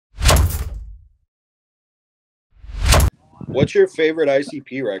What's your favorite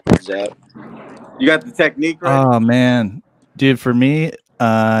ICP record, Zabb? You got the technique right? Oh man, dude, for me,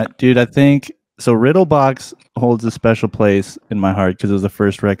 dude, I think so. Riddlebox holds a special place in my heart because it was the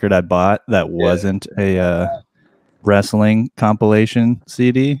first record I bought that wasn't a wrestling compilation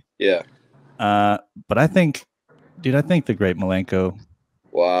CD. Yeah. But I think, dude, I think the Great Malenko.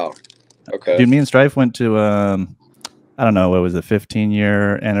 Wow. Okay. Dude, me and Strife went to I don't know, what was it,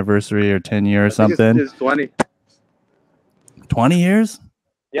 15-year anniversary or 10-year or something? It's 20. 20 years?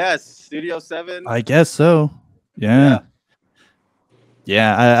 Yes, Studio 7. I guess so. Yeah.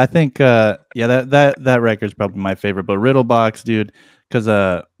 I think that record's probably my favorite. But Riddlebox, dude,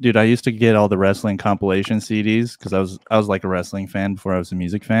 because dude, I used to get all the wrestling compilation CDs because I was like a wrestling fan before I was a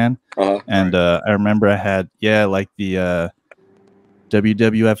music fan. And I remember I had like the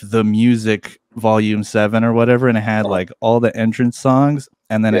WWF The Music Volume 7 or whatever, and it had like all the entrance songs,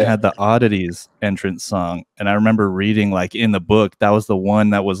 and then it had the Oddities entrance song. And I remember reading like in the book that was the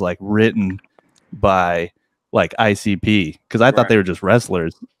one that was like written by like ICP, because I thought they were just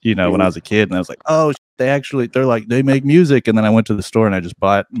wrestlers, you know, when I was a kid, and I was like, oh, they make music. And then I went to the store and I just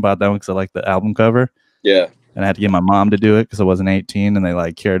bought that one because I liked the album cover. Yeah. And I had to get my mom to do it because I wasn't 18 and they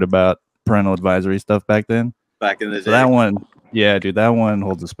like cared about parental advisory stuff back then. Back in the day. So that one, yeah, dude, that one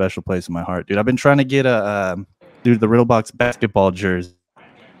holds a special place in my heart, dude. I've been trying to get the Riddlebox basketball jersey.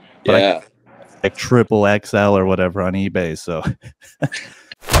 Like triple XL or whatever on eBay. So